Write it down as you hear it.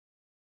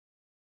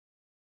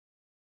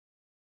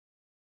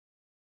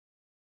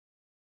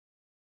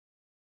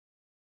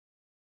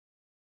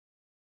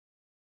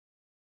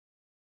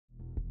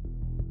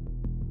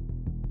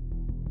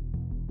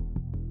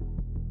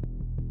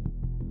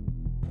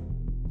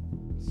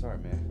Sorry,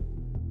 man.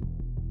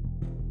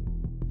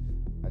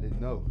 I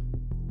didn't know.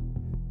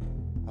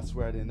 I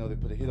swear I didn't know they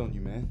put a hit on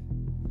you, man.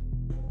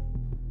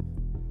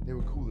 They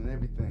were cool and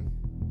everything.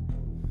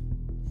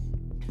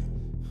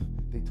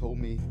 They told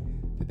me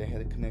that they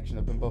had a connection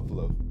up in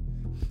Buffalo.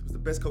 It was the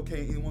best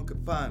cocaine anyone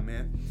could find,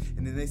 man.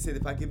 And then they said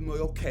if I give them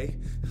the okay,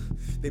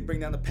 they bring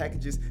down the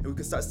packages and we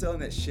could start selling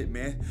that shit,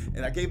 man.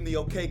 And I gave them the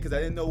okay because I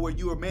didn't know where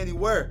you or Manny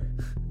were.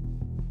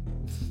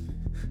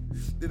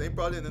 Then they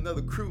brought in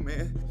another crew,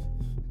 man.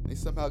 They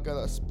somehow got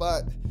our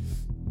spot.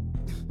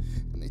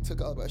 And they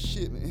took all of our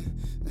shit, man.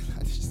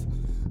 I just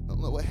don't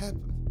know what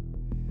happened.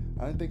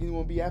 I didn't think anyone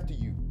would be after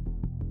you.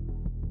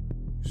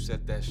 You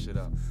set that shit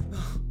up.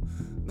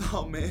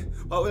 No, man.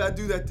 Why would I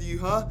do that to you,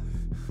 huh?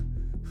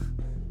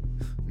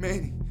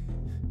 Manny,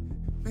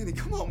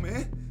 come on,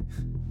 man.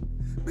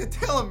 Man,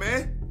 tell him,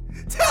 man.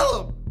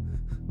 Tell him!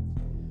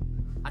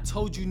 I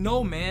told you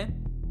no, man.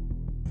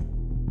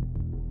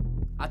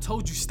 I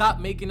told you stop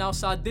making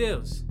outside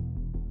deals.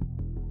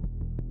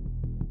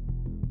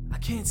 I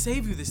can't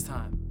save you this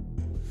time.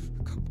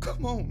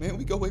 Come on, man.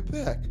 We go way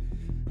back.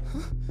 Huh?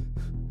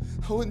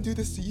 I wouldn't do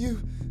this to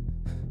you.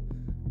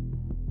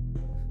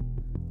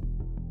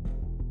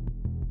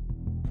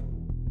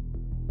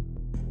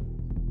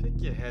 Pick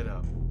your head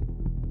up.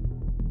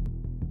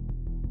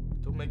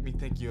 Don't make me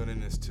think you're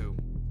in this too.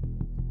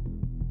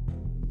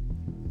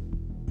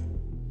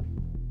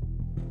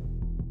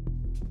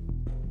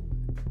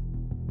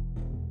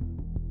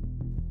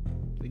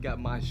 They got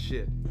my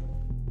shit.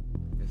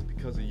 It's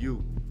because of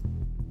you.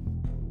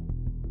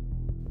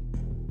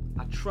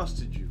 I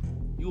trusted you.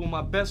 You were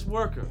my best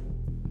worker.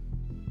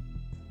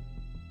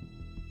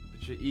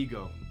 But your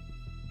ego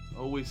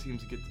always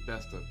seems to get the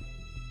best of you.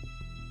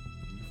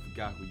 And you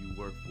forgot who you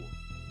work for.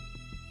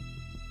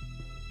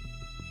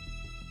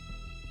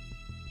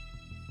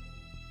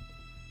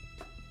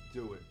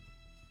 Do it.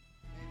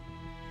 I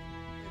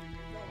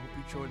hope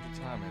you charge your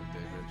time every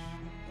day, Rich.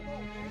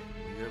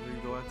 Wherever you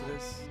go after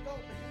this,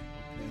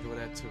 you enjoy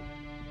that too.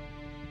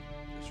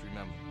 Just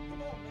remember,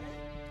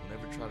 don't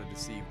ever try to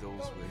deceive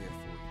those who are here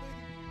for you.